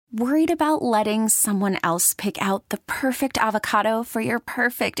Worried about letting someone else pick out the perfect avocado for your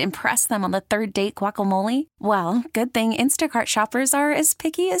perfect impress them on the third date guacamole? Well, good thing Instacart shoppers are as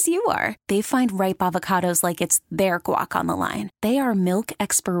picky as you are. They find ripe avocados like it's their guac on the line. They are milk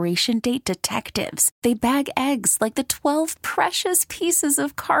expiration date detectives. They bag eggs like the 12 precious pieces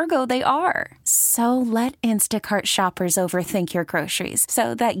of cargo they are. So let Instacart shoppers overthink your groceries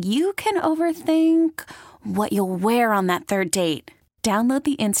so that you can overthink what you'll wear on that third date. Download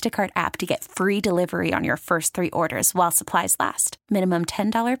the Instacart app to get free delivery on your first 3 orders while supplies last. Minimum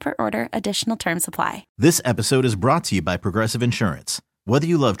 $10 per order. Additional terms apply. This episode is brought to you by Progressive Insurance. Whether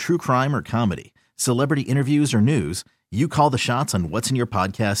you love true crime or comedy, celebrity interviews or news, you call the shots on what's in your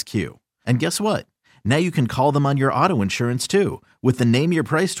podcast queue. And guess what? Now you can call them on your auto insurance too with the Name Your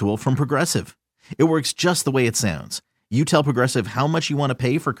Price tool from Progressive. It works just the way it sounds. You tell Progressive how much you want to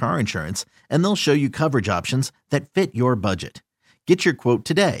pay for car insurance, and they'll show you coverage options that fit your budget. Get your quote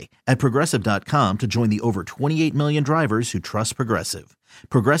today at Progressive.com to join the over 28 million drivers who trust Progressive.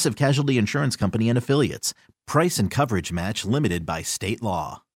 Progressive Casualty Insurance Company and Affiliates. Price and coverage match limited by state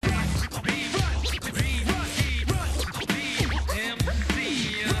law.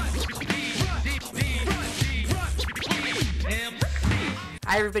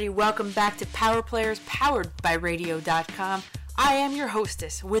 Hi everybody, welcome back to Power Players, powered by Radio.com. I am your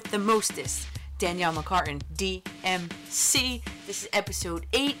hostess with the mostest, Danielle McCartan, DMC. This is episode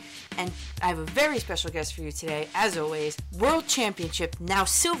 8, and I have a very special guest for you today, as always, World Championship, now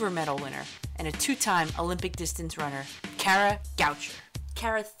silver medal winner, and a 2-time Olympic distance runner, Kara Goucher.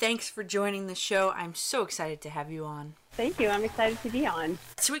 Kara, thanks for joining the show. I'm so excited to have you on. Thank you. I'm excited to be on.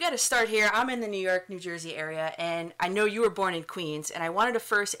 So we got to start here. I'm in the New York, New Jersey area, and I know you were born in Queens, and I wanted to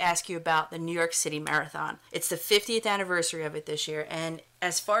first ask you about the New York City Marathon. It's the 50th anniversary of it this year, and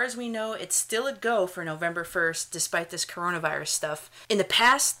as far as we know, it's still a go for November 1st, despite this coronavirus stuff. In the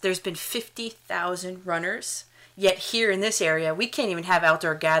past, there's been 50,000 runners, yet here in this area, we can't even have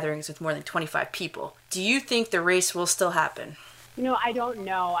outdoor gatherings with more than 25 people. Do you think the race will still happen? You know, I don't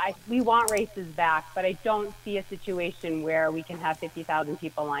know. We want races back, but I don't see a situation where we can have 50,000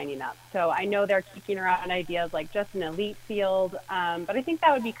 people lining up. So I know they're kicking around ideas like just an elite field, but I think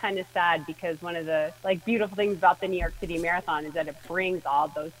that would be kind of sad because one of the beautiful things about the New York City Marathon is that it brings all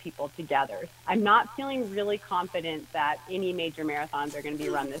those people together. I'm not feeling really confident that any major marathons are going to be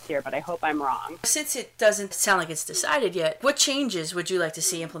run this year, but I hope I'm wrong. Since it doesn't sound like it's decided yet, what changes would you like to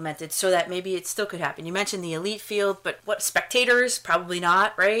see implemented so that maybe it still could happen? You mentioned the elite field, but what, spectators? Probably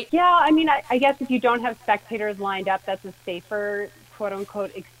not, right? Yeah, I mean, I guess if you don't have spectators lined up, that's a safer,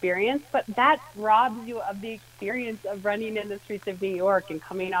 quote-unquote, experience, but that robs you of the experience of running in the streets of New York and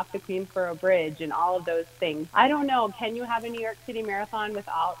coming off the Queensboro Bridge and all of those things. I don't know. Can you have a New York City Marathon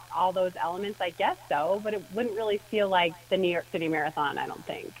without all those elements? I guess so, but it wouldn't really feel like the New York City Marathon, I don't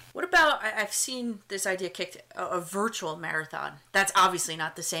think. What about, I've seen this idea kicked, a virtual marathon. That's obviously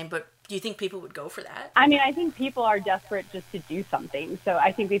not the same, but do you think people would go for that? I mean, I think people are desperate just to do something. So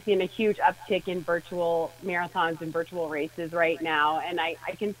I think we've seen a huge uptick in virtual marathons and virtual races right now, and I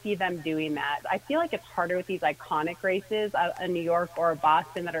can see them doing that. I feel like it's harder with these iconic races, a New York or a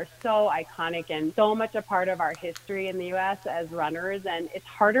Boston, that are so iconic and so much a part of our history in the U.S. as runners, and it's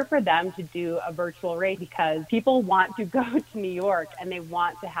harder for them to do a virtual race because people want to go to New York and they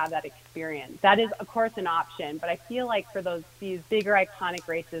want to have that experience. That is, of course, an option, but I feel like for these bigger iconic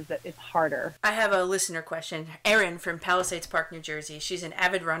races that it's harder. I have a listener question. Erin from Palisades Park, New Jersey. She's an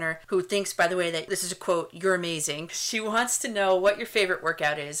avid runner who thinks, by the way, that this is a quote, "You're amazing." She wants to know what your favorite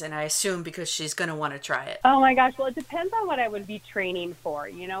workout is, and I assume because she's going to want to try it. Oh my gosh, well, it depends on what I would be training for.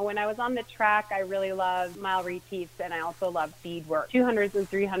 You know, when I was on the track, I really loved mile repeats, and I also love speed work, 200s and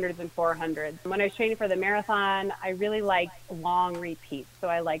 300s and 400s. When I was training for the marathon, I really liked long repeats. So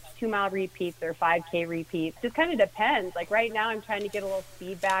I liked 2-mile repeats or 5K repeats. Just kind of depends. Like right now, I'm trying to get a little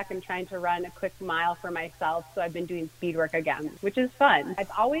speed back. I'm trying to run a quick mile for myself, so I've been doing speed work again, which is fun.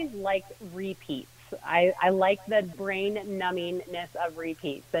 I've always liked repeats. I like the brain numbingness of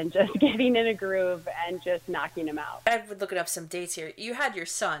repeats and just getting in a groove and just knocking them out. I would look up some dates here. You had your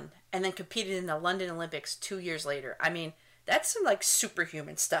son and then competed in the London Olympics 2 years later. I mean, that's some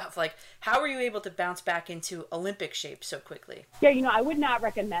superhuman stuff. How were you able to bounce back into Olympic shape so quickly? Yeah, I would not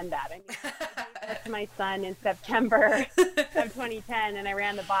recommend that. I mean, I went to my son in September of 2010, and I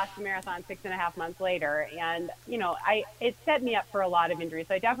ran the Boston Marathon 6.5 months later. And, it set me up for a lot of injuries.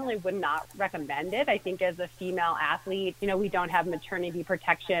 So I definitely would not recommend it. I think as a female athlete, we don't have maternity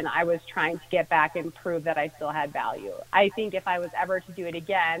protection. I was trying to get back and prove that I still had value. I think if I was ever to do it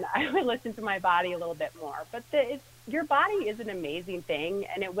again, I would listen to my body a little bit more. But Your body is an amazing thing,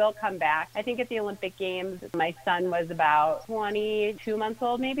 and it will come back. I think at the Olympic Games, my son was about 22 months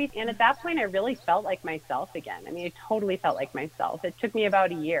old maybe, and at that point I really felt like myself again. I mean, I totally felt like myself. It took me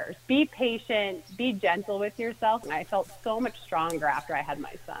about a year. Be patient, be gentle with yourself, and I felt so much stronger after I had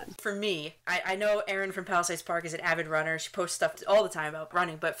my son. For me, I know Erin from Palisades Park is an avid runner. She posts stuff all the time about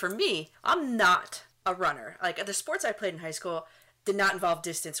running, but for me, I'm not a runner. Like, the sports I played in high school did not involve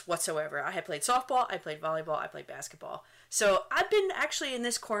distance whatsoever. I had played softball, I played volleyball, I played basketball. So I've been actually in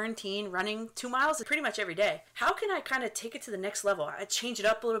this quarantine running 2 miles pretty much every day. How can I kind of take it to the next level? I change it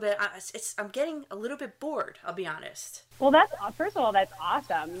up a little bit. I'm getting a little bit bored, I'll be honest. Well, first of all, that's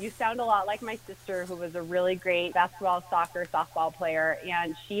awesome. You sound a lot like my sister, who was a really great basketball, soccer, softball player,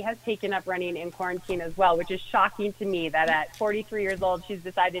 and she has taken up running in quarantine as well, which is shocking to me that at 43 years old, she's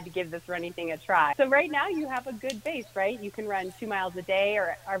decided to give this running thing a try. So right now you have a good base, right? You can run 2 miles a day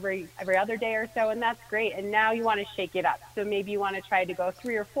or every other day or so, and that's great. And now you want to shake it up. So maybe you want to try to go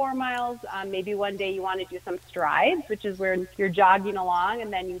 3 or 4 miles. Maybe one day you want to do some strides, which is where you're jogging along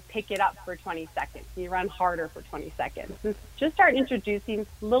and then you pick it up for 20 seconds. You run harder for 20 seconds. And just start introducing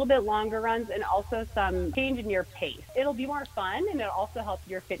a little bit longer runs and also some change in your pace. It'll be more fun, and it'll also help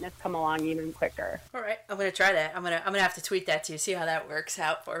your fitness come along even quicker. All right, I'm gonna try that. I'm gonna have to tweet that too, see how that works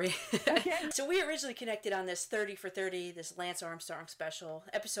out for me. Okay. So we originally connected on this 30 for 30, this Lance Armstrong special.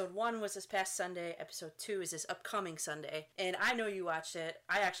 Episode 1 was this past Sunday. Episode 2 is this upcoming Sunday. And I know you watched it.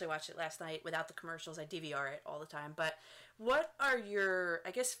 I actually watched it last night without the commercials. I DVR it all the time. But what are your,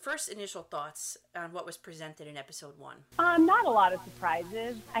 I guess, first initial thoughts on what was presented in episode 1? Not a lot of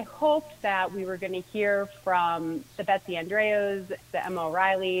surprises. I hoped that we were going to hear from the Betsy Andreos, the Emma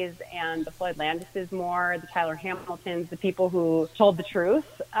O'Reillys, and the Floyd Landises more, the Tyler Hamiltons, the people who told the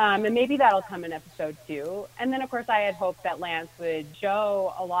truth. And maybe that'll come in episode 2. And then, of course, I had hoped that Lance would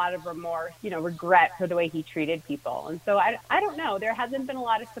show a lot of remorse, regret for the way he treated people. And so I don't know. There hasn't been a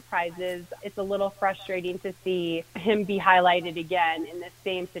lot of surprises. It's a little frustrating to see him be highlighted again in the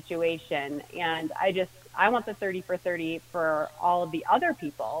same situation. And I want the 30 for 30 for all of the other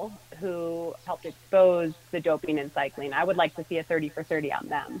people who helped expose the doping in cycling. I would like to see a 30 for 30 on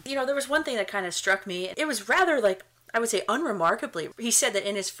them. There was one thing that kind of struck me. It was rather I would say unremarkably. He said that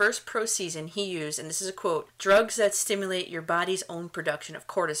in his first pro season, he used, and this is a quote, drugs that stimulate your body's own production of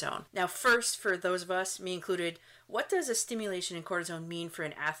cortisone. Now, first, for those of us, me included, what does a stimulation in cortisone mean for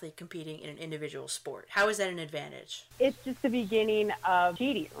an athlete competing in an individual sport? How is that an advantage? It's just the beginning of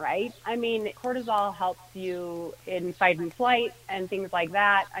cheating, right? I mean, cortisol helps you in fight and flight and things like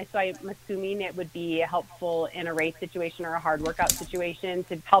that. So I'm assuming it would be helpful in a race situation or a hard workout situation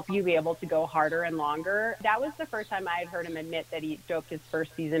to help you be able to go harder and longer. That was the first time I had heard him admit that he doped his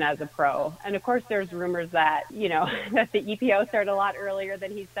first season as a pro. And of course, there's rumors that, that the EPO started a lot earlier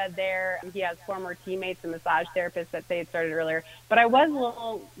than he said there. He has former teammates and massage therapists that say it started earlier. But I was a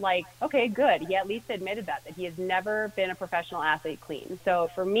little like, okay, good. He at least admitted that he has never been a professional athlete clean.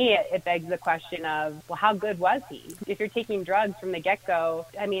 So for me, it begs the question of, well, how good was he? If you're taking drugs from the get-go,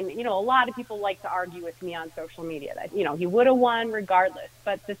 I mean, a lot of people like to argue with me on social media that, he would have won regardless.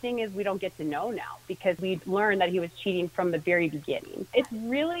 But the thing is, we don't get to know now because we learned that he was cheating from the very beginning. It's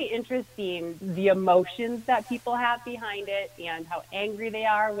really interesting the emotions that people have behind it and how angry they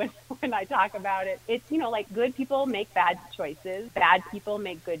are when I talk about it. It's, like good people make bad choices, bad people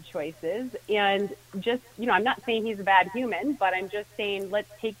make good choices. And just, I'm not saying he's a bad human, but I'm just saying let's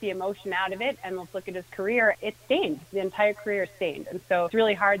take the emotion out of it and let's look at his career. It's stained. The entire career is stained. And so it's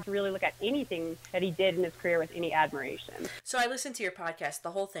really hard to really look at anything that he did in his career with any admiration. So I listened to your podcast,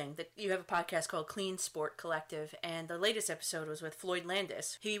 the whole thing. That you have a podcast called Clean Sport Collective, and the latest episode was with Floyd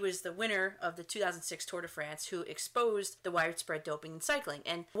Landis. He was the winner of the 2006 Tour de France who exposed the widespread doping in cycling.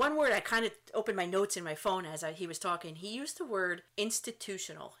 And one word, I kind of opened my notes in my phone as he was talking. He used the word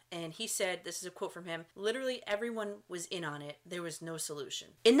institutional, and he said, this is a quote from him, literally everyone was in on it. There was no solution.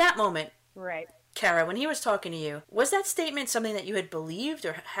 In that moment, right, Kara, when he was talking to you, was that statement something that you had believed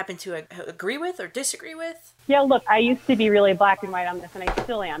or happened to agree with or disagree with? Yeah, look, I used to be really black and white on this, and I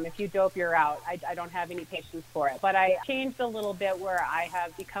still am. If you dope, you're out. I don't have any patience for it. But I changed a little bit where I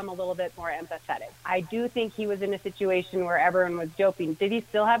have become a little bit more empathetic. I do think he was in a situation where everyone was doping. Did he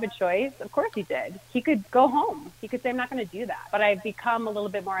still have a choice? Of course he did. He could go home. He could say, I'm not going to do that. But I've become a little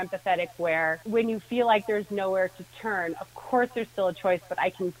bit more empathetic where when you feel like there's nowhere to turn, of course there's still a choice, but I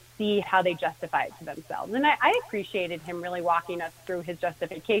can see how they justify justify it to themselves. And I appreciated him really walking us through his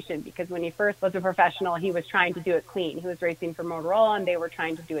justification, because when he first was a professional, he was trying to do it clean. He was racing for Motorola and they were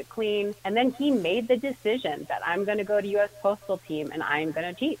trying to do it clean. And then he made the decision that I'm going to go to U.S. Postal Team and I'm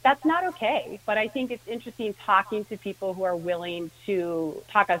going to cheat. That's not okay. But I think it's interesting talking to people who are willing to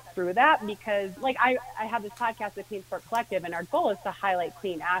talk us through that, because like I have this podcast, the Clean Sport Collective, and our goal is to highlight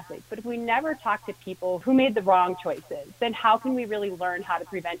clean athletes. But if we never talk to people who made the wrong choices, then how can we really learn how to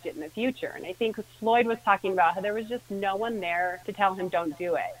prevent it in the future? And I think Floyd was talking about how there was just no one there to tell him don't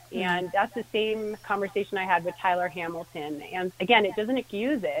do it. And that's the same conversation I had with Tyler Hamilton. And again, it doesn't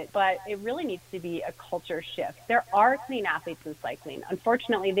excuse it, but it really needs to be a culture shift. There are clean athletes in cycling.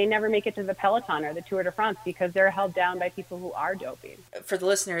 Unfortunately, they never make it to the Peloton or the Tour de France because they're held down by people who are doping. For the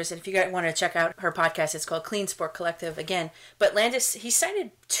listeners, and if you guys want to check out her podcast, it's called Clean Sport Collective again. But Landis, he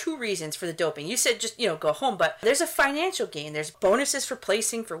cited 2 reasons for the doping. You said just, go home, but there's a financial gain. There's bonuses for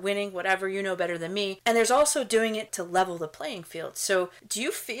placing, for winning, whatever, you know better than me. And there's also doing it to level the playing field. So do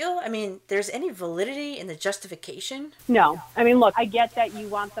you feel, there's any validity in the justification? No. Look, I get that you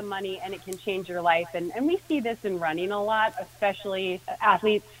want the money and it can change your life. And we see this in running a lot, especially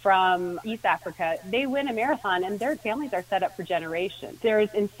athletes from East Africa. They win a marathon and their families are set up for generations.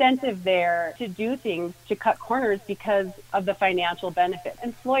 There's incentive there to do things, to cut corners because of the financial benefit.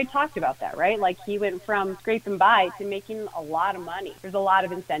 And Floyd talked about that, right? Like he went from scraping by to making a lot of money. There's a lot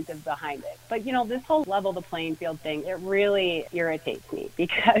of incentive behind it. But, this whole level the playing field thing, it really irritates me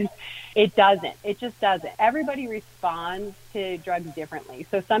because it doesn't. It just doesn't. Everybody responds to drugs differently.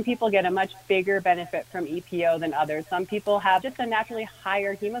 So some people get a much bigger benefit from EPO than others. Some people have just a naturally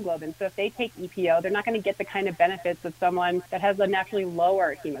higher hemoglobin. So if they take EPO, they're not going to get the kind of benefits of someone that has a naturally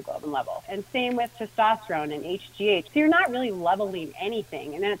lower hemoglobin level. And same with testosterone and HGH. So you're not really leveling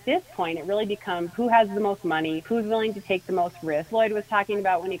anything. And then at this point, it really becomes who has the most money, who's willing to take the most risk. Floyd was talking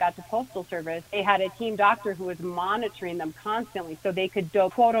about when he got to Postal Service, they had a team doctor who was monitoring them constantly so they could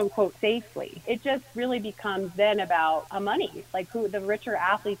dope, quote unquote, safely. It just really becomes then about money, like who the richer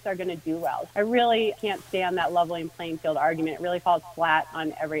athletes are going to do well. I really can't stand that leveling playing field argument. It really falls flat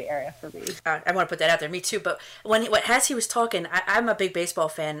on every area for me. I want to put that out there. Me too. But as he was talking, I'm a big baseball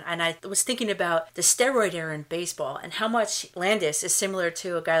fan, and I was thinking about the steroid era in baseball and how much Landis is similar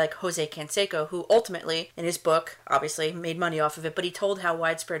to a guy like Jose Canseco, who ultimately, in his book, obviously made money off of it, but he told how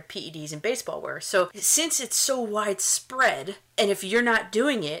widespread PEDs in baseball were. So since it's so widespread, and if you're not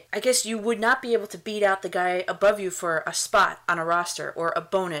doing it, I guess you would not be able to beat out the guy above you for a spot on a roster or a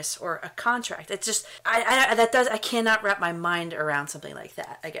bonus or a contract. It's just, I cannot wrap my mind around something like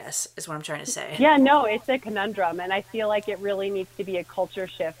that, I guess, is what I'm trying to say. Yeah, no, it's a conundrum. And I feel like it really needs to be a culture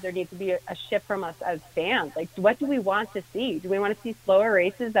shift. There needs to be a shift from us as fans. Like, what do we want to see? Do we want to see slower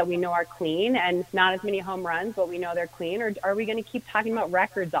races that we know are clean and not as many home runs, but we know they're clean? Or are we going to keep talking about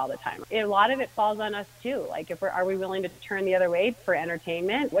records all the time? A lot of it falls on us too. Like, are we willing to turn the other way for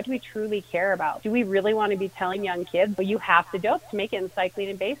entertainment? What do we truly care about? Do we really want to be telling young kids, well, you have to dope to make it in cycling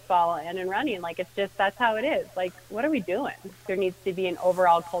and baseball and in running? Like, it's just, that's how it is. Like, what are we doing? There needs to be an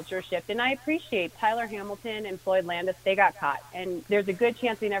overall culture shift. And I appreciate Tyler Hamilton and Floyd Landis, they got caught. And there's a good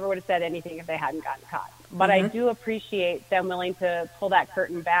chance they never would have said anything if they hadn't gotten caught. But I do appreciate them willing to pull that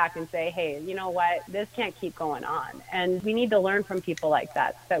curtain back and say, hey, you know what, this can't keep going on. And we need to learn from people like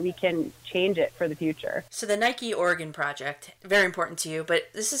that so that we can change it for the future. So the Nike Oregon Project, very important to you, but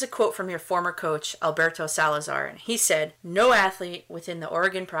this is a quote from your former coach, Alberto Salazaar. And he said, no athlete within the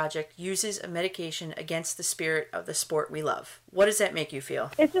Oregon Project uses a medication against the spirit of the sport we love. What does that make you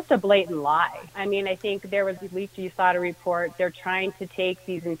feel? It's just a blatant lie. I think there was at least, you saw a report, they're trying to take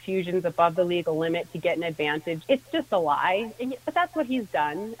these infusions above the legal limit to get an advantage. It's just a lie. But that's what he's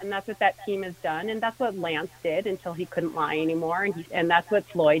done, and that's what that team has done, and that's what Lance did until he couldn't lie anymore, and that's what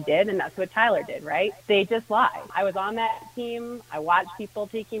Floyd did, and that's what Tyler did, right? They just lie. I was on that team. I watched people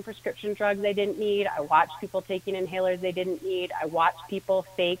taking prescription drugs they didn't need. I watched people taking inhalers they didn't need. I watched people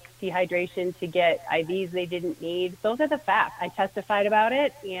fake dehydration to get IVs they didn't need. Those are the facts. I testified about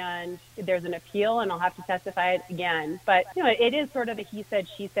it, and there's an appeal, and I'll have to testify it again. But, it is sort of a he said,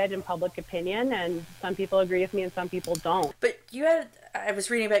 she said in public opinion, and some people agree with me and some people don't. But I was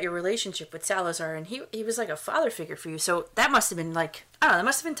reading about your relationship with Salazar, and he was like a father figure for you, so that must have been that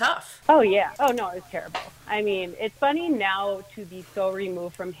must have been tough. Oh, yeah. Oh, no, it was terrible. I mean, it's funny now to be so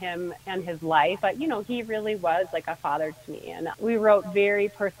removed from him and his life, but he really was like a father to me. And we wrote very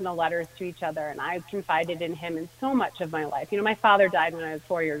personal letters to each other, and I confided in him in so much of my life. My father died when I was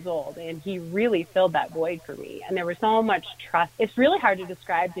 4 years old, and he really filled that void for me. And there was so much trust. It's really hard to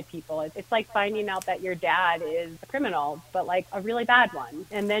describe to people. It's like finding out that your dad is a criminal, but like a really bad one.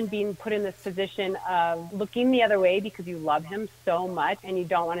 And then being put in this position of looking the other way because you love him so much and you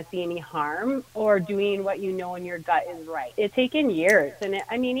don't want to see any harm, or doing what you know in your gut is right. It's taken years.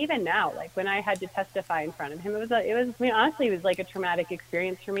 And even now, like when I had to testify in front of him, honestly, it was like a traumatic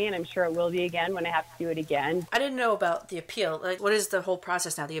experience for me, and I'm sure it will be again when I have to do it again. I didn't know about the appeal. Like, what is the whole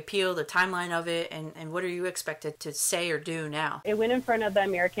process now? The appeal, the timeline of it, and what are you expected to say or do now? It went in front of the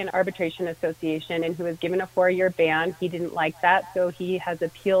American Arbitration Association, and he was given a 4-year ban. He didn't like that, so he has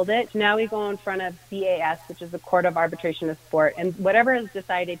appealed it. Now we go in front of CAS, which is the Court of Arbitration of Sport, and whatever is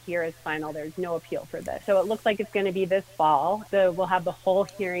decided here is final. There's no appeal for this. So it looks like it's going to be this fall. So we'll have the whole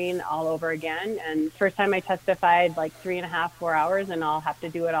hearing all over again. And first time I testified like 3.5, 4 hours, and I'll have to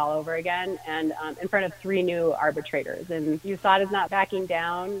do it all over again, and in front of 3 new arbitrators. And USADA is not backing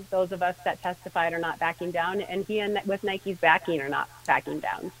down. Those of us that testified are not backing down, and he and with Nike's backing are not backing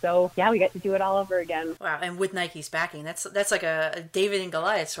down. So yeah, we get to do it all over again. Wow, and with Nike's backing, that's like a David and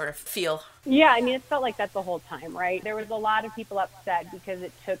Goliath sort of feel. Yeah, it felt like that the whole time, right? There was a lot of people upset because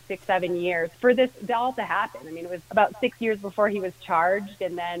it took 6, 7 years for this all to happen. It was about 6 years before he was charged,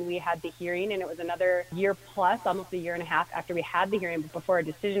 and then we had the hearing, and it was another year plus, almost a year and a half after we had the hearing before a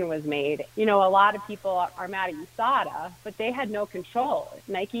decision was made. A lot of people are mad at USADA, but they had no control.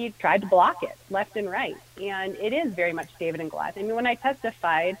 Nike tried to block it left and right, and it is very much David and Goliath. When I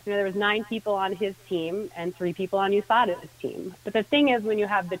testified, there was 9 people on his team and 3 people on USADA's team. But the thing is, when you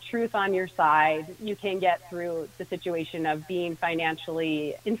have the truth on your side, you can get through the situation of being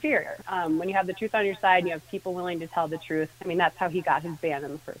financially inferior. When you have the truth on your side and you have people willing to tell the truth, that's how he got his ban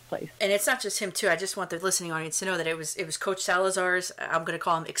in the first place. And it's not just him too. I just want the listening audience to know that it was Coach Salazar's, I'm going to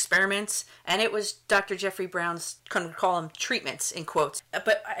call them experiments, and it was Dr. Jeffrey Brown's, going to call them treatments in quotes.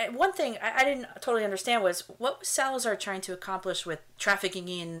 But one thing I didn't totally understand was, what was Salazar trying to accomplish with trafficking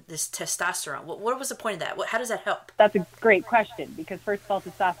in this testosterone? What was the point of that? How does that help? That's a great question, because first of all,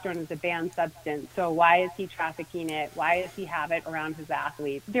 testosterone is a banned substance. So why is he trafficking it? Why does he have it around his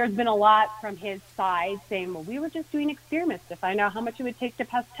athletes? There's been a lot from his side saying, well, we were just doing experiments to find out how much it would take to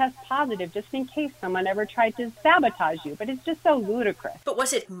test positive, just in case someone ever tried to sabotage you. But it's just so ludicrous. But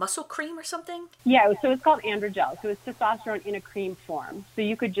was it muscle cream or something? Yeah, so it's called AndroGel. So it's testosterone in a cream form. So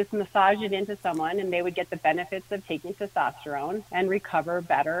you could just massage it into someone, and they would get the benefits of taking testosterone and recover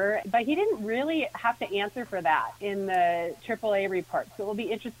better. But he didn't really have to answer for that in the AAA report. So it will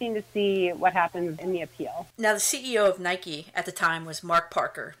be interesting to see what happens in the appeal. Now, the CEO of Nike at the time was Mark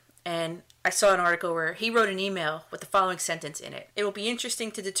Parker, and I saw an article where he wrote an email with the following sentence in it. It will be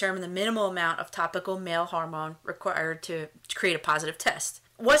interesting to determine the minimal amount of topical male hormone required to create a positive test.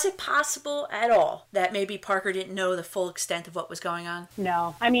 Was it possible at all that maybe Parker didn't know the full extent of what was going on?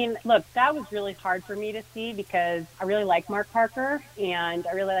 No. Look, that was really hard for me to see, because I really like Mark Parker and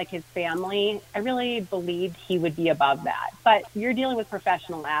I really like his family. I really believed he would be above that. But you're dealing with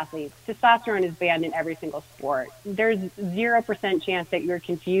professional athletes. Testosterone is banned in every single sport. There's 0% chance that you're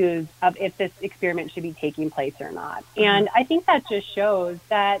confused of if this experiment should be taking place or not. And I think that just shows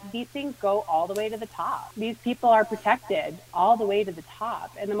that these things go all the way to the top. These people are protected all the way to the top.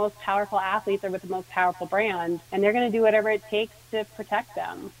 And the most powerful athletes are with the most powerful brands, and they're going to do whatever it takes to protect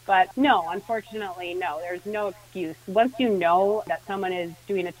them. But no, unfortunately, no, there's no excuse. Once you know that someone is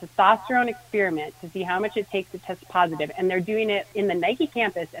doing a testosterone experiment to see how much it takes to test positive, and they're doing it in the Nike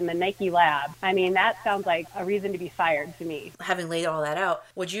campus and the Nike lab, that sounds like a reason to be fired to me. Having laid all that out,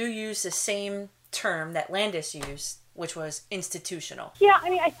 would you use the same term that Landis used, which was institutional? Yeah,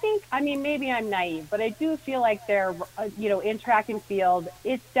 I think maybe I'm naive, but I do feel like they're, in track and field,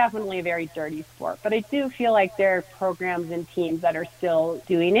 it's definitely a very dirty sport. But I do feel like there are programs and teams that are still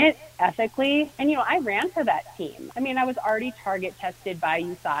doing it ethically. And, I ran for that team. I was already target tested by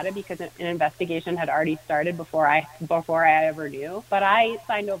USADA because an investigation had already started before I ever knew. But I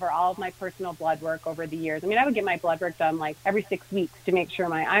signed over all of my personal blood work over the years. I would get my blood work done like every 6 weeks to make sure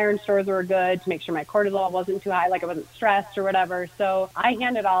my iron stores were good, to make sure my cortisol wasn't too high, like I wasn't stressed or whatever. So I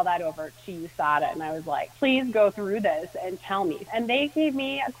handed all that over to USADA, and I was like, please go through this and tell me. And they gave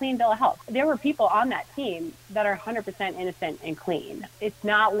me a clean bill of health. There were people on that team that are 100% innocent and clean. It's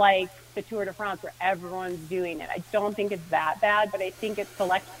not like the Tour de France where everyone's doing it. I don't think it's that bad, but I think it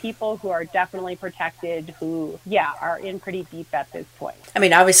selects people who are definitely protected, who, are in pretty deep at this point. I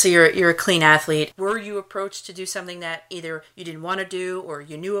mean, obviously you're a clean athlete. Were you approached to do something that either you didn't want to do or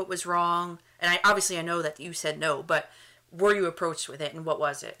you knew it was wrong? And I know that you said no, but were you approached with it, and what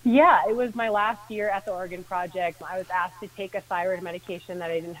was it? Yeah, it was my last year at the Oregon Project. I was asked to take a thyroid medication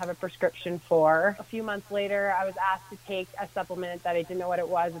that I didn't have a prescription for. A few months later, I was asked to take a supplement that I didn't know what it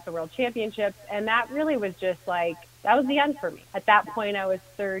was at the World Championships, and that really was just like, that was the end for me. At that point, I was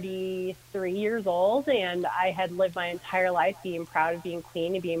 33 years old, and I had lived my entire life being proud of being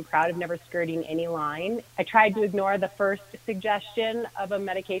clean and being proud of never skirting any line. I tried to ignore the first suggestion of a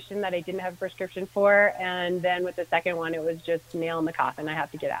medication that I didn't have a prescription for, and then with the second one, it was just nail in the coffin. I have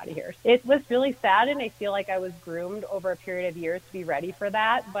to get out of here. It was really sad, and I feel like I was groomed over a period of years to be ready for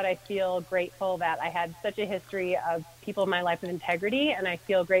that, but I feel grateful that I had such a history of people in my life with integrity, and I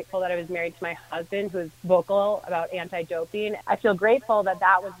feel grateful that I was married to my husband, who's vocal about anti-doping. I feel grateful that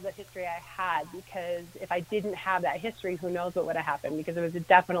that was the history I had, because if I didn't have that history, who knows what would have happened, because it was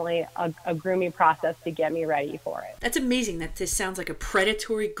definitely a grooming process to get me ready for it. That's amazing that this sounds like a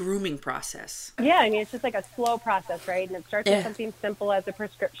predatory grooming process. Yeah, I mean, it's just like a slow process, right? And it starts with something simple as a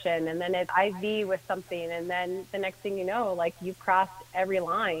prescription, and then it's IV with something, and then the next thing you know, like, you've crossed every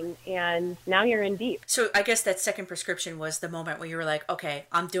line, and now you're in deep. So I guess that second prescription was the moment where you were like, okay,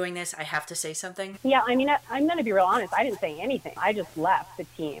 I'm doing this, I have to say something? Yeah, I mean, I'm going to be real honest. I didn't say anything. I just left the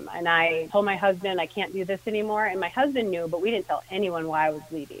team, and I told my husband I can't do this anymore, and my husband knew, but we didn't tell anyone why I was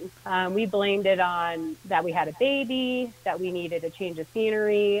leaving. We blamed it on that we had a baby, that we needed a change of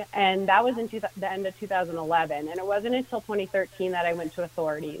scenery, and that was in the end of 2011, and it wasn't until 2013 that I went to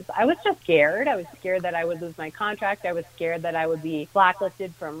authorities. I was just scared. I was scared that I would lose my contract. I was scared that I would be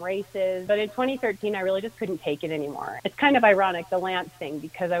blacklisted from races, but in 2013, I really just couldn't take it anymore. It's kind of ironic, the Lance thing,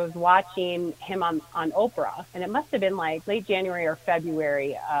 because I was watching him on Oprah, and it must have been like late January or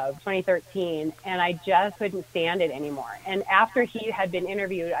February of 2013, and I just couldn't stand it anymore. And after he had been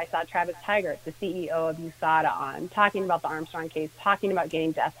interviewed, I saw Travis Tigert, the CEO of USADA, on talking about the Armstrong case, talking about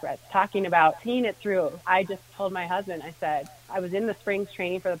getting death threats, talking about seeing it through. I just told my husband, I said, I was in the Springs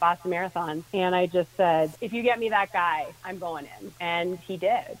training for the Boston Marathon, and I just said, if you get me that guy, I'm going in. And he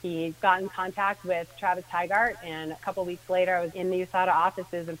did. He got in contact with Travis Tigert, and a couple weeks later, I was in the USADA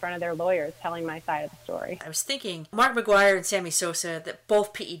offices in front of their lawyers telling my side of the story. I was thinking, Mark McGuire and Sammy Sosa, that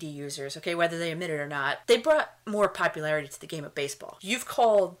both PED users, okay, whether they admit it or not, they brought more popularity to the game of baseball. You've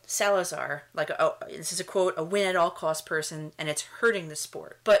called Salazaar, this is a quote, a win-at-all-cost person, and it's hurting the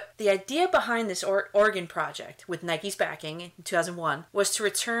sport. But the idea behind this Oregon project, with Nike's backing in 2001, was to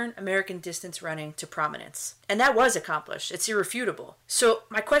return American distance running to prominence. And that was accomplished. It's irrefutable. So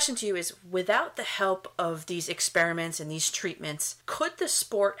my question to you is, without the help of these experiments and these treatments, could the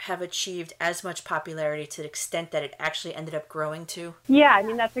sport have achieved as much popularity to the extent that it actually ended up growing to? Yeah, I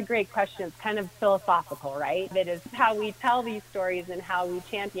mean, that's a great question. It's kind of philosophical, right? It is how we tell these stories and how we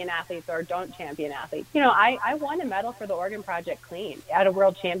champion athletes or don't champion athletes. You know, I won a medal for the Oregon Project clean at a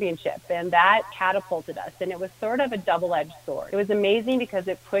world championship, and that catapulted us, and it was sort of a double-edged sword. It was amazing because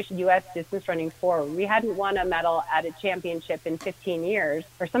it pushed U.S. distance running forward. We hadn't won a medal at a championship in 15 years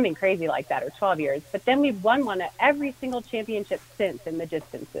or something crazy like that, or 12 years, but then we've won one at every single championship since in the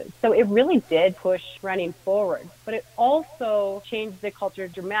distances. So it really did push running forward, but it also changed the culture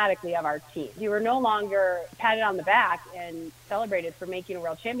dramatically of our team. You were no longer patted on the back and celebrated for making a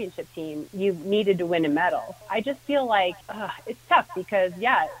world championship team. You needed to win a medal. I just feel like it's tough because,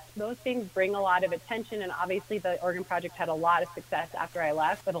 those things bring a lot of attention, and obviously the Oregon Project had a lot of success after I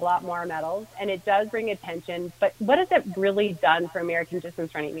left with a lot more medals, and it does bring attention, but what has it really done for American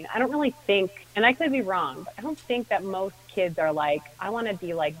distance running? I mean, I don't really think, and I could be wrong, but I don't think that most kids are like, I want to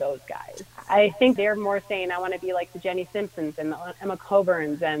be like those guys. I think they're more saying, I want to be like the Jenny Simpsons and the Emma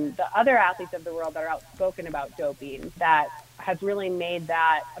Coburns and the other athletes of the world that are outspoken about doping, that has really made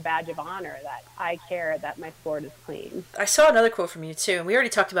that a badge of honor, that I care that my sport is clean. I saw another quote from you too, and we already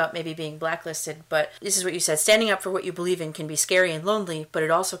talked about maybe being blacklisted, but this is what you said: standing up for what you believe in can be scary and lonely, but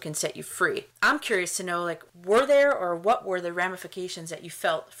it also can set you free. I'm curious to know, were there or what were the ramifications that you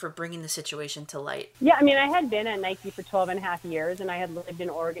felt for bringing the situation to light? Yeah, I mean, I had been at Nike for 12 and a half years, and I had lived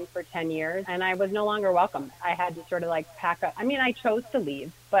in Oregon for 10 years, and I was no longer welcome. I had to sort of pack up. I mean, I chose to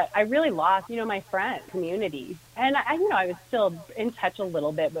leave. but I really lost, my friend community. And I was still in touch a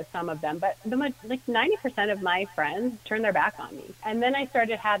little bit with some of them, but 90% of my friends turned their back on me. And then I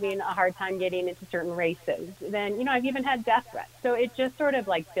started having a hard time getting into certain races. Then, I've even had death threats. So it just sort of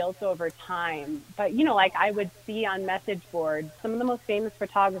built over time. But, I would see on message boards some of the most famous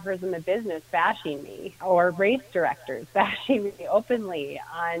photographers in the business bashing me, or race directors bashing me openly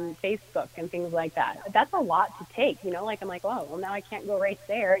on Facebook and things like that. That's a lot to take, I'm like, oh, well, now I can't go race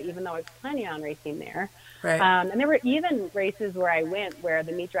there, even though I was planning on racing there. Right. And there were even races where I went where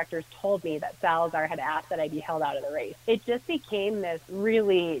the meet directors told me that Salazaar had asked that I be held out of the race. It just became this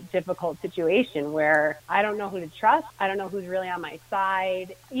really difficult situation where I don't know who to trust. I don't know who's really on my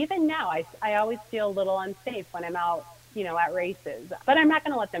side. Even now, I always feel a little unsafe when I'm out at races. But I'm not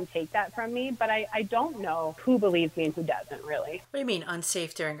going to let them take that from me. But I don't know who believes me and who doesn't, really. What do you mean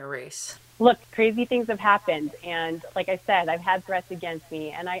unsafe during a race? Look, crazy things have happened. And like I said, I've had threats against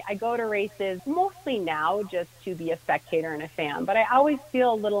me. And I go to races mostly now just to be a spectator and a fan. But I always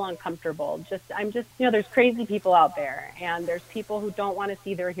feel a little uncomfortable. There's crazy people out there. And there's people who don't want to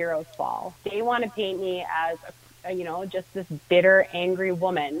see their heroes fall. They want to paint me as just this bitter, angry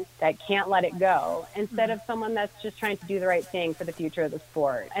woman that can't let it go, instead of someone that's just trying to do the right thing for the future of the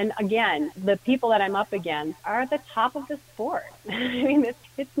sport. And again, the people that I'm up against are at the top of the sport. I mean,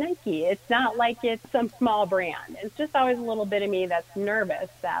 it's Nike. It's not like it's some small brand. It's just always a little bit of me that's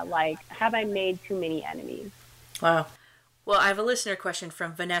nervous that, have I made too many enemies? Wow. Well, I have a listener question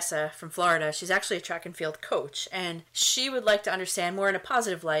from Vanessa from Florida. She's actually a track and field coach, and she would like to understand more in a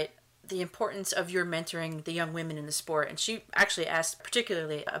positive light the importance of your mentoring the young women in the sport. And she actually asked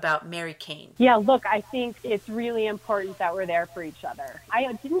particularly about Mary Cain. Yeah, look, I think it's really important that we're there for each other.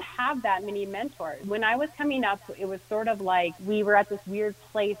 I didn't have that many mentors. When I was coming up, it was sort of like we were at this weird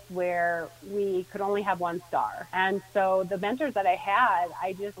place where we could only have one star. And so the mentors that I had,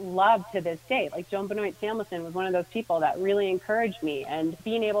 I just love to this day. Like Joan Benoit Samuelson was one of those people that really encouraged me. And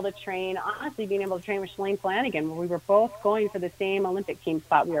being able to train with Shalane Flanagan, where we were both going for the same Olympic team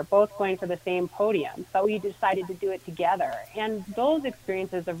spot. We were both going for the same podium, but we decided to do it together. And those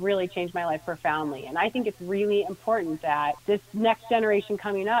experiences have really changed my life profoundly. And I think it's really important that this next generation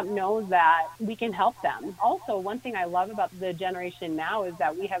coming up knows that we can help them. Also, one thing I love about the generation now is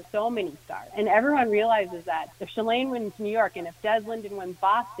that we have so many stars. And everyone realizes that if Shalane wins New York and if Des Linden wins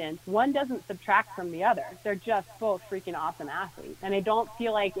Boston, one doesn't subtract from the other. They're just both freaking awesome athletes. And I don't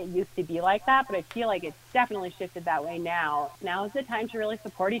feel like it used to be like that, but I feel like it's definitely shifted that way now. Now is the time to really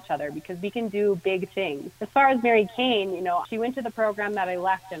support each other because we can do big things. As far as Mary Cain, she went to the program that I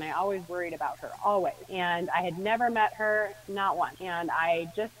left, and I always worried about her, always. And I had never met her, not once. And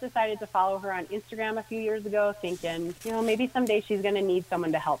I just decided to follow her on Instagram a few years ago, thinking, maybe someday she's going to need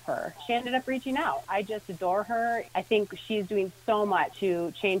someone to help her. She ended up reaching out. I just adore her. I think she's doing so much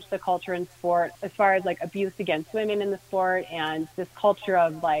to change the culture in sport as far as abuse against women in the sport and this culture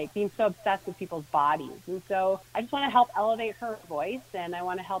of being so obsessed with people's bodies. And so I just want to help elevate her voice, and I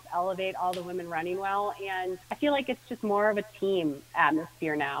want to help elevate all the women running well. And I feel like it's just more of a team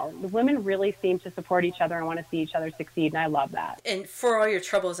atmosphere now. The women really seem to support each other and want to see each other succeed, and I love that. And for all your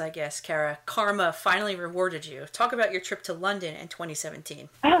troubles, I guess, Kara, karma finally rewarded you. Talk about your trip to London in 2017.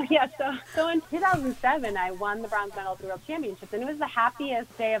 Oh, yeah. So in 2007, I won the bronze medal at the World Championships, and it was the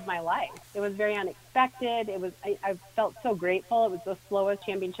happiest day of my life. It was very unexpected. I felt so grateful. It was the slowest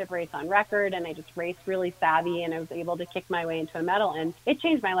championship race on record, and I just raced really savvy, and I was able to kick my way into a medal, and it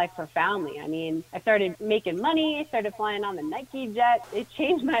changed my life profoundly. I mean, I started making money. I started flying on the Nike jet. It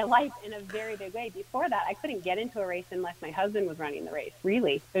changed my life in a very big way. Before that, I couldn't get into a race unless my husband was running the race,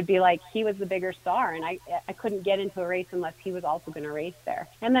 really. It would be like he was the bigger star, and I couldn't get into a race unless he was also going to race there.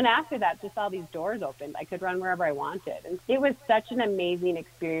 And then after that, just all these doors opened. I could run wherever I wanted. And it was such an amazing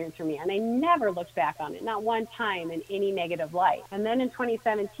experience for me, and I never looked back on it, not one time in any negative light. And then in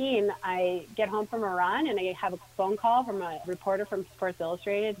 2017, I get home from a run, and I have a phone call from a reporter from Sports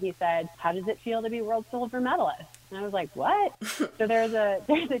Illustrated. He said, "How does it feel to be world silver medalist?" And I was like, what? So there's a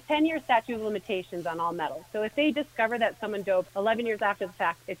 10-year statute of limitations on all medals. So if they discover that someone doped 11 years after the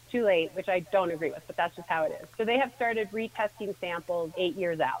fact, it's too late, which I don't agree with, but that's just how it is. So they have started retesting samples 8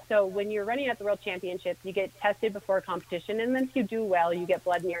 years out. So when you're running at the World Championships, you get tested before a competition, and then if you do well, you get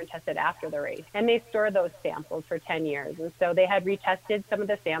blood and urine tested after the race. And they store those samples for 10 years. And so they had retested some of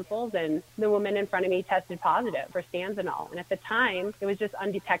the samples, and the woman in front of me tested positive for stanzanol. And at the time, it was just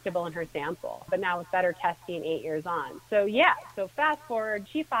undetectable in her sample. But now with better testing 8 years was on. So fast forward,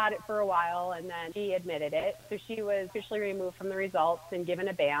 she fought it for a while and then she admitted it. So she was officially removed from the results and given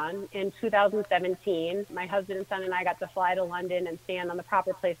a ban. In 2017, my husband and son and I got to fly to London and stand on the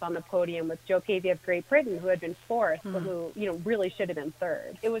proper place on the podium with Joe Pavey of Great Britain, who had been fourth, but who, really should have been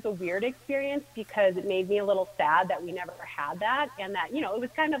third. It was a weird experience because it made me a little sad that we never had that, and that, it was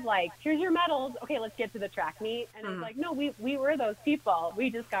kind of like, here's your medals, okay, let's get to the track meet. And it's like, no, we were those people. We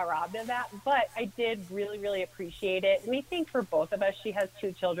just got robbed of that. But I did really, really appreciate it. And I think for both of us, she has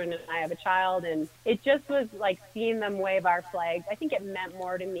 2 children and I have a child, and it just was like seeing them wave our flags. I think it meant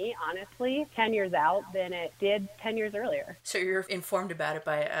more to me, honestly, 10 years out than it did 10 years earlier. So you're informed about it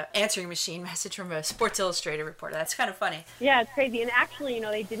by an answering machine message from a Sports Illustrated reporter. That's kind of funny. Yeah, it's crazy. And actually,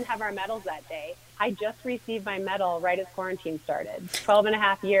 they didn't have our medals that day. I just received my medal right as quarantine started, 12 and a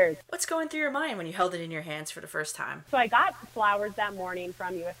half years. What's going through your mind when you held it in your hands for the first time? So I got flowers that morning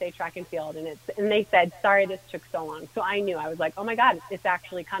from USA Track and Field, and they said, sorry this took so long. So I knew. I was like, oh my God, it's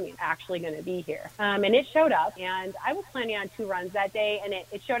actually coming, actually going to be here. And it showed up, and I was planning on 2 runs that day, and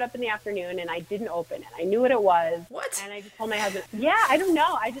it showed up in the afternoon, and I didn't open it. I knew what it was. What? And I just told my husband, I don't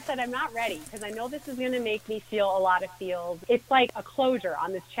know. I just said, I'm not ready, because I know this is going to make me feel a lot of feels. It's like a closure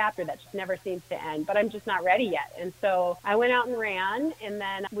on this chapter that just never seems to end, but I'm just not ready yet. And so I went out and ran, and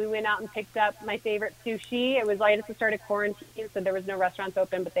then we went out and picked up my favorite sushi. It was right at the start of quarantine, so there was no restaurants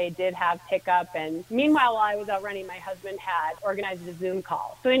open, but they did have pickup. And meanwhile, while I was out running, my husband had organized a Zoom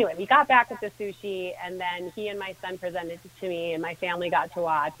call. So anyway, we got back with the sushi, and then he and my son presented it to me, and my family got to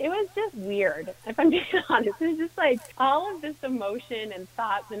watch. It was just weird, if I'm being honest. It was just like all of this emotion and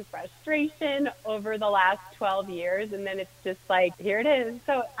thoughts and frustration over the last 12 years, and then it's just like, here it is.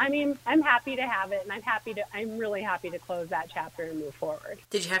 So, I mean, I'm happy to have it, and I'm really happy to close that chapter and move forward.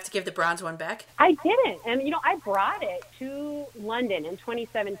 Did you have to give the bronze one back? I didn't. And, I brought it to London in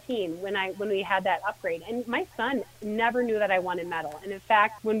 2017 when we had that upgrade. And my son never knew that I won a medal. And in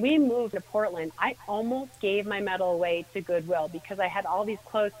fact, when we moved to Portland, I almost gave my medal away to Goodwill because I had all these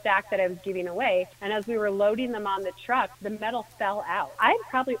closed stacks that I was giving away. And as we were loading them on the truck, the medal fell out. I had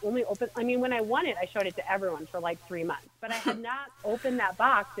probably only opened, when I won it, I showed it to everyone for like 3 months. But I had not opened that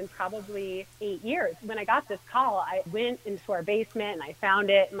box in probably 8 years. When I got this call, I went into our basement and I found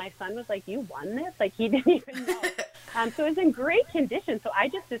it. And my son was like, you won this? Like, he didn't even know. So it was in great condition. So I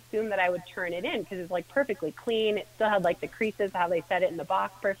just assumed that I would turn it in because it was like perfectly clean. It still had like the creases, how they set it in the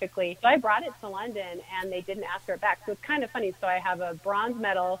box perfectly. So I brought it to London and they didn't ask for it back. So it's kind of funny. So I have a bronze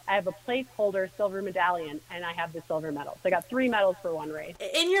medal, I have a placeholder silver medallion, and I have the silver medal. So I got 3 medals for 1 race.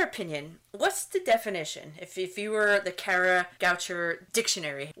 In your opinion, what's the definition? If you were the Kara Goucher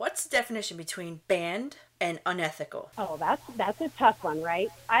dictionary, what's the definition between banned and unethical? Oh, that's a tough one, right?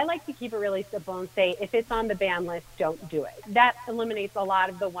 I like to keep it really simple and say, if it's on the ban list, don't do it. That eliminates a lot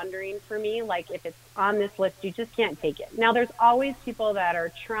of the wondering for me. Like, if it's on this list, you just can't take it. Now, there's always people that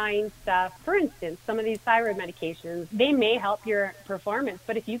are trying stuff. For instance, some of these thyroid medications, they may help your performance,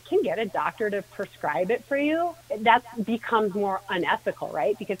 but if you can get a doctor to prescribe it for you, that becomes more unethical,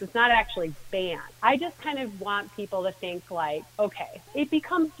 right? Because it's not actually banned. I just kind of want people to think like, okay, it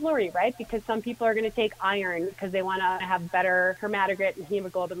becomes blurry, right? Because some people are going to take iron because they want to have better hematocrit and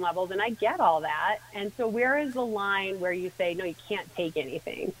hemoglobin levels, and I get all that. And so where is the line where you say, no, you can't take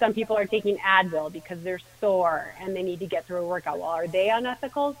anything? Some people are taking Advil because they're sore and they need to get through a workout. Well, are they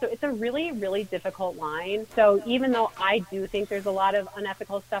unethical? So it's a really, really difficult line. So even though I do think there's a lot of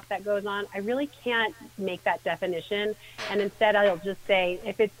unethical stuff that goes on, I really can't make that definition. And instead, I'll just say,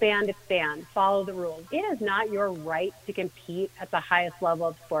 if it's banned, it's banned. Follow the rules. It is not your right to compete at the highest level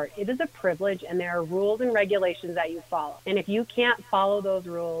of sport. It is a privilege, and there are rules and regulations that you follow. And if you can't follow those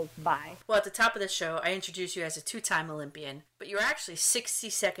rules, bye. Well, at the top of the show, I introduced you as a 2-time Olympian, but you're actually 60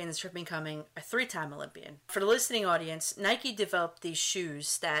 seconds from becoming a 3-time Olympian. For the listening audience, Nike developed these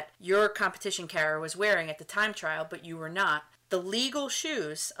shoes that your competition, Kara, was wearing at the time trial, but you were not. The legal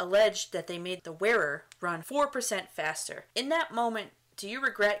shoes alleged that they made the wearer run 4% faster. In that moment, do you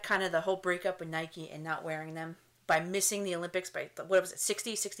regret kind of the whole breakup with Nike and not wearing them? By missing the Olympics by,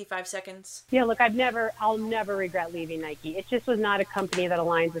 65 seconds? Yeah, look, I'll never regret leaving Nike. It just was not a company that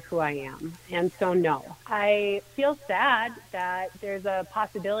aligns with who I am. And so, no. I feel sad that there's a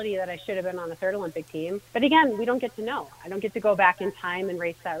possibility that I should have been on the 3rd Olympic team. But again, we don't get to know. I don't get to go back in time and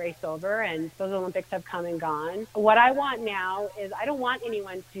race that race over. And those Olympics have come and gone. What I want now is I don't want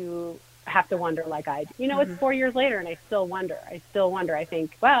anyone to have to wonder like I do. You know, it's 4 years later and I still wonder. I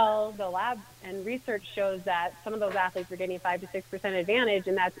think, well, the lab and research shows that some of those athletes are getting 5 to 6% advantage,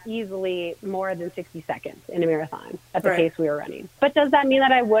 and that's easily more than 60 seconds in a marathon at the pace we were running. But does that mean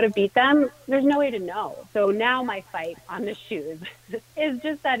that I would have beat them? There's no way to know. So now my fight on the shoes is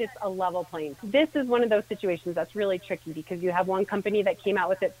just that it's a level playing. This is one of those situations that's really tricky because you have one company that came out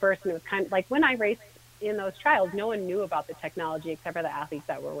with it first, and it was kind of like when I raced in those trials, no one knew about the technology except for the athletes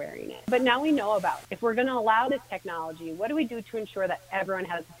that were wearing it. But now we know about it. If we're going to allow this technology, what do we do to ensure that everyone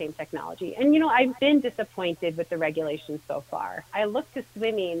has the same technology? And, you know, I've been disappointed with the regulations so far. I looked to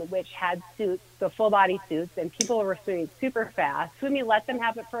swimming, which had suits, so full body suits, and people were swimming super fast. Swimming let them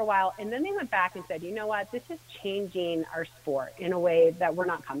have it for a while, and then they went back and said, you know what, this is changing our sport in a way that we're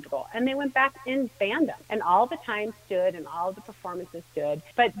not comfortable. And they went back and banned them. And all the time stood and all the performances stood.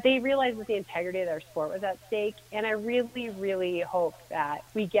 But they realized that the integrity of their sport was at stake. And I really, really hope that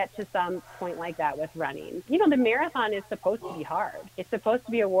we get to some point like that with running. You know, the marathon is supposed to be hard. It's supposed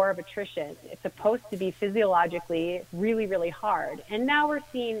to be a war of attrition. It's supposed to be physiologically really, really hard. And now we're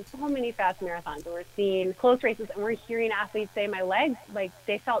seeing so many fast marathons, and we're seeing close races, and we're hearing athletes say, my legs, like,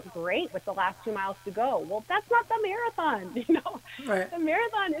 they felt great with the last 2 miles to go. Well, that's not the marathon, you know? Right. The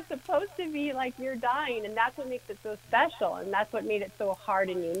marathon is supposed to be like you're dying, and that's what makes it so special, and that's what made it so hard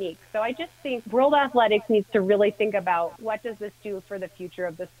and unique. So I just think World Athletics needs to really think about what does this do for the future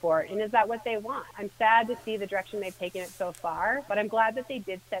of the sport, and is that what they want? I'm sad to see the direction they've taken it so far, but I'm glad that they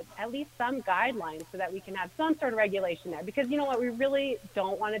did set at least some guidelines so that we can have some sort of regulation there. Because you know what? We really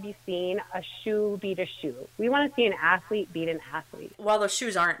don't want to be seeing a shoe beat a shoe. We want to see an athlete beat an athlete. While those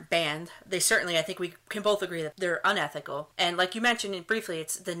shoes aren't banned, they certainly, I think we can both agree that they're unethical. And like you mentioned it briefly,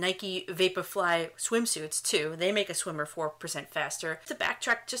 it's the Nike Vaporfly swimsuits too. They make a swimmer 4% faster. To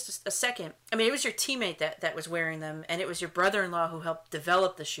backtrack just a second, I mean, it was your teammate that was wearing them, and it was your brother-in-law who helped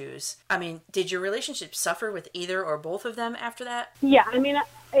develop the shoes. I mean, did your relationship suffer with either or both of them after that? Yeah, I mean,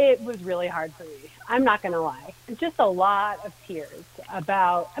 it was really hard for me. I'm not going to lie. Just a lot of tears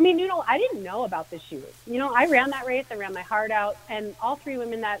about, I mean, you know, I didn't know about the shoes. You know, I ran that race. I ran my heart out. And all three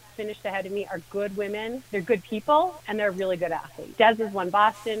women that finished ahead of me are good women. They're good people, and they're really good athletes. Des has won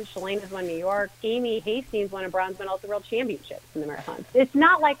Boston. Shalane has won New York. Amy Hastings won a bronze medal at the World Championships in the marathon. It's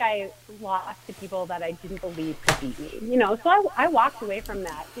not like I lost to people that I didn't believe could beat me. You know, so I walked away from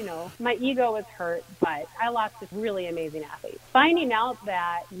that. You know, my ego was hurt, but I lost this really amazing athlete. Finding out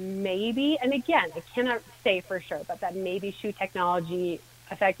that maybe, and again, I cannot say for sure, but that maybe shoe technology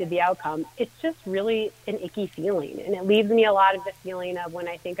affected the outcome, it's just really an icky feeling. And it leaves me a lot of the feeling of when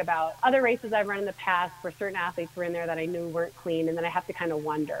I think about other races I've run in the past where certain athletes were in there that I knew weren't clean, and then I have to kind of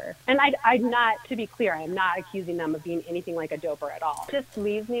wonder. And I'm not, to be clear, I'm not accusing them of being anything like a doper at all. It just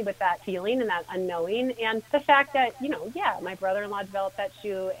leaves me with that feeling and that unknowing, and the fact that, you know, yeah, my brother-in-law developed that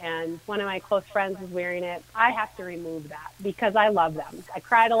shoe and one of my close friends was wearing it. I have to remove that because I love them. I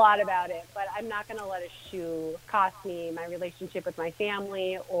cried a lot about it, but I'm not going to let a shoe cost me my relationship with my family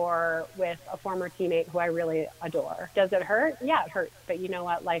or with a former teammate who I really adore. Does it hurt? Yeah, it hurts. But you know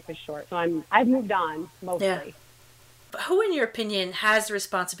what? Life is short. So I've moved on, mostly. Yeah. But who, in your opinion, has the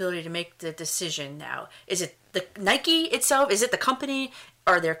responsibility to make the decision now? Is it the Nike itself? Is it the company?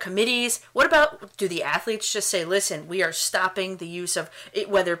 Are there committees? What about, do the athletes just say, listen, we are stopping the use of it,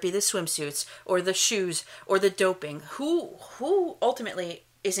 whether it be the swimsuits or the shoes or the doping? Who ultimately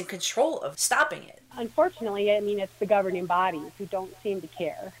is in control of stopping it? Unfortunately, I mean, it's the governing bodies who don't seem to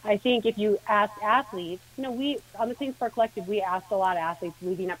care. I think if you ask athletes, you know, we, on the Clean Sport Collective, we asked a lot of athletes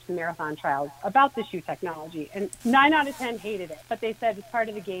leading up to the marathon trials about the shoe technology, and 9 out of 10 hated it, but they said it's part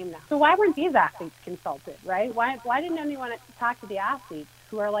of the game now. So why weren't these athletes consulted, right? Why didn't anyone talk to the athletes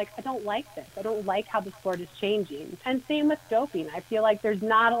who are like, I don't like this. I don't like how the sport is changing. And same with doping. I feel like there's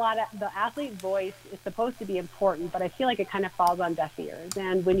not a lot of, the athlete voice is supposed to be important, but I feel like it kind of falls on deaf ears.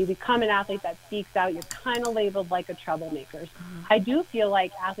 And when you become an athlete that speaks out, you're kind of labeled like a troublemaker. Mm-hmm. I do feel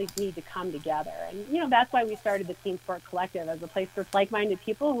like athletes need to come together. And, you know, that's why we started the Team Sport Collective as a place for like-minded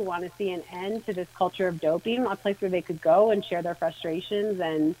people who want to see an end to this culture of doping, a place where they could go and share their frustrations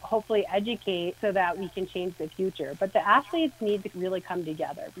and hopefully educate so that we can change the future. But the athletes need to really come together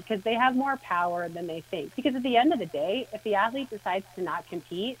because they have more power than they think. Because at the end of the day, if the athlete decides to not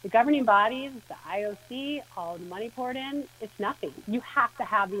compete, the governing bodies, the IOC, all the money poured in, it's nothing. You have to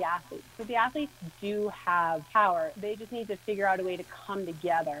have the athletes. So the athletes do have power. They just need to figure out a way to come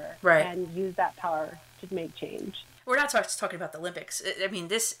together and use that power to make change. We're not talking about the Olympics. I mean,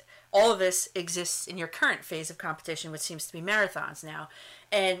 all of this exists in your current phase of competition, which seems to be marathons now.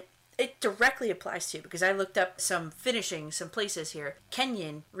 And it directly applies to you because I looked up some places here.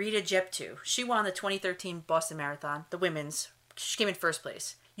 Kenyan Rita Jeptu, she won the 2013 Boston Marathon, the women's. She came in first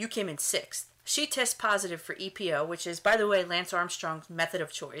place. You came in 6th. She tests positive for EPO, which is, by the way, Lance Armstrong's method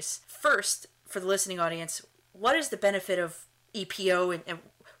of choice. First, for the listening audience, what is the benefit of EPO and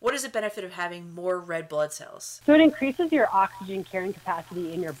what is the benefit of having more red blood cells? So it increases your oxygen carrying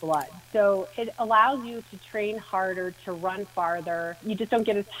capacity in your blood. So it allows you to train harder, to run farther. You just don't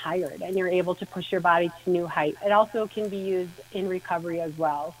get as tired and you're able to push your body to new heights. It also can be used in recovery as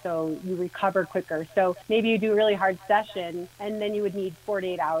well. So you recover quicker. So maybe you do a really hard session and then you would need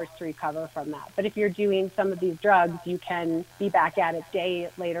 48 hours to recover from that. But if you're doing some of these drugs, you can be back at it a day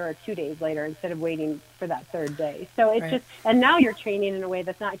later or 2 days later instead of waiting for that third day. So it's just, and now you're training in a way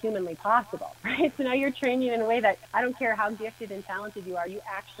that's not humanly possible, right? So now you're training in a way that I don't care how gifted and talented you are, you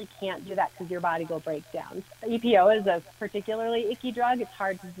actually can't do that because your body will break down. EPO is a particularly icky drug. It's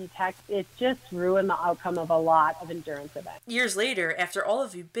hard to detect. It's just ruined the outcome of a lot of endurance events. Years later, after all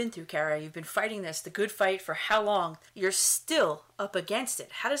of you've been through, Kara, you've been fighting this, the good fight for how long? You're still up against it.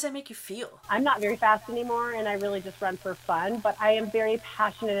 How does that make you feel? I'm not very fast anymore, and I really just run for fun, but I am very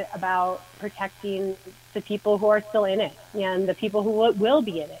passionate about protecting the people who are still in it and the people who will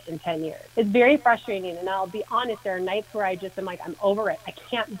be in it in 10 years. It's very frustrating, and I'll be honest, there are nights where I just am like, I'm over it. I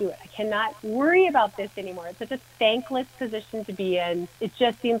can't do it. I cannot worry about this anymore. It's such a thankless position to be in. It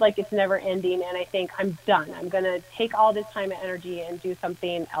just seems like it's never ending, and I think I'm done. I'm going to take all this time and energy and do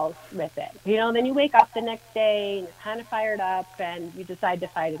something else with it. You know, then you wake up the next day and you're kind of fired up and you decide to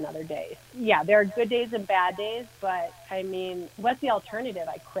fight another day. Yeah, there are good days and bad days, but I mean, what's the alternative?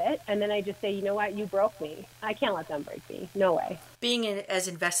 I quit, and then I just say, you know what, you broke me. I can't let them break me. No way. Being as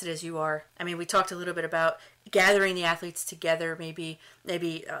invested as you are, I mean, we talked a little bit about gathering the athletes together, maybe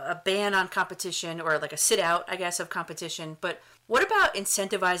a ban on competition or like a sit out, I guess, of competition. But what about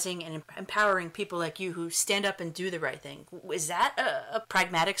incentivizing and empowering people like you who stand up and do the right thing? Is that a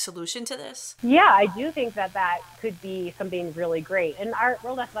pragmatic solution to this? Yeah, I do think that could be something really great. And our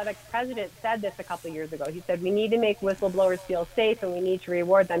World Athletics president said this a couple of years ago. He said, we need to make whistleblowers feel safe and we need to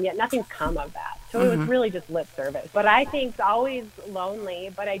reward them, yet nothing's come of that. So it was really just lip service. But I think it's always lonely,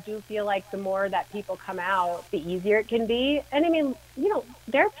 but I do feel like the more that people come out, the easier it can be. And I mean, you know,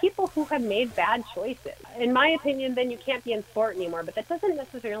 there are people who have made bad choices. In my opinion, then you can't be in sport anymore, but that doesn't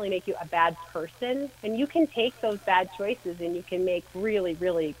necessarily make you a bad person. And you can take those bad choices and you can make really,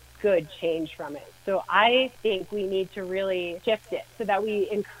 really good change from it. So I think we need to really shift it so that we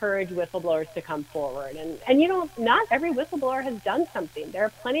encourage whistleblowers to come forward. And you know, not every whistleblower has done something. There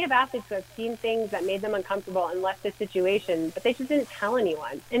are plenty of athletes who have seen things that made them uncomfortable and left the situation, but they just didn't tell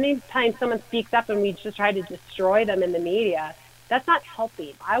anyone. Anytime someone speaks up and we just try to destroy them in the media, that's not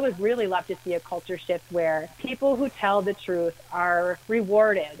helping. I would really love to see a culture shift where people who tell the truth are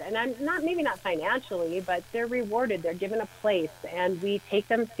rewarded. And I'm maybe not financially, but they're rewarded. They're given a place and we take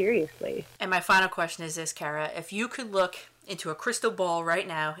them seriously. And my final question is this, Kara. If you could look into a crystal ball right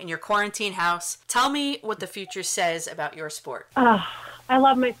now in your quarantine house, tell me what the future says about your sport. I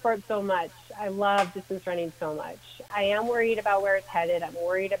love my sport so much. I love distance running so much. I am worried about where it's headed. I'm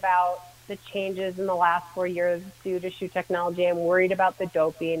worried about the changes in the last 4 years due to shoe technology. I'm worried about the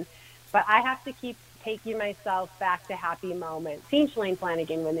doping, but I have to keep taking myself back to happy moments. Seeing Shalane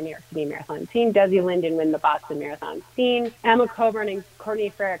Flanagan win the New York City Marathon, seeing Desi Linden win the Boston Marathon, seeing Emma Coburn and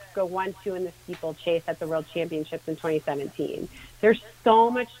Courtney Frerichs go 1-2 in the steeplechase at the World Championships in 2017. There's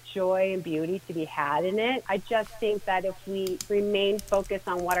so much joy and beauty to be had in it. I just think that if we remain focused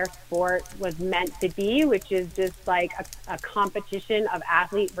on what our sport was meant to be, which is just like a competition of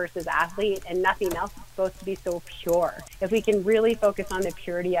athlete versus athlete and nothing else, is supposed to be so pure. If we can really focus on the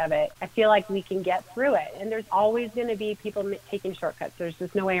purity of it, I feel like we can get through it. And there's always going to be people taking shortcuts. There's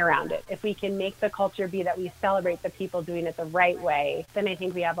just no way around it. If we can make the culture be that we celebrate the people doing it the right way, then I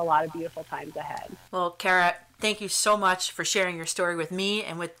think we have a lot of beautiful times ahead. Well, Kara, thank you so much for sharing your story with me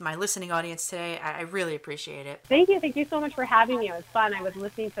and with my listening audience today. I really appreciate it. Thank you. Thank you so much for having me. It was fun. I was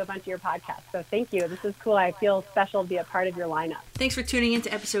listening to a bunch of your podcasts, so thank you. This is cool. I feel special to be a part of your lineup. Thanks for tuning in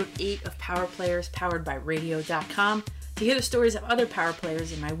to episode 8 of Power Players, powered by radio.com. To hear the stories of other Power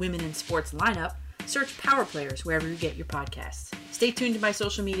Players in my Women in Sports lineup, search Power Players wherever you get your podcasts. Stay tuned to my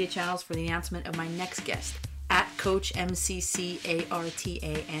social media channels for the announcement of my next guest, at Coach MCCARTAN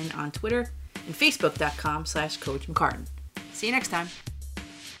on Twitter, and Facebook.com/Coach McCartan. See you next time.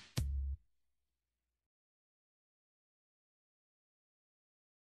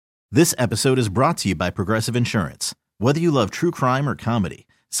 This episode is brought to you by Progressive Insurance. Whether you love true crime or comedy,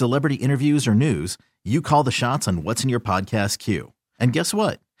 celebrity interviews or news, you call the shots on what's in your podcast queue. And guess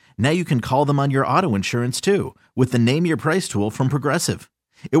what? Now you can call them on your auto insurance too with the Name Your Price tool from Progressive.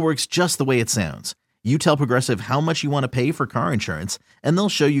 It works just the way it sounds. You tell Progressive how much you want to pay for car insurance, and they'll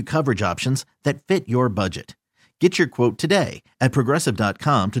show you coverage options that fit your budget. Get your quote today at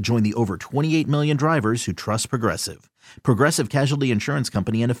Progressive.com to join the over 28 million drivers who trust Progressive. Progressive Casualty Insurance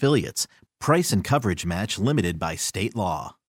Company and Affiliates. Price and coverage match limited by state law.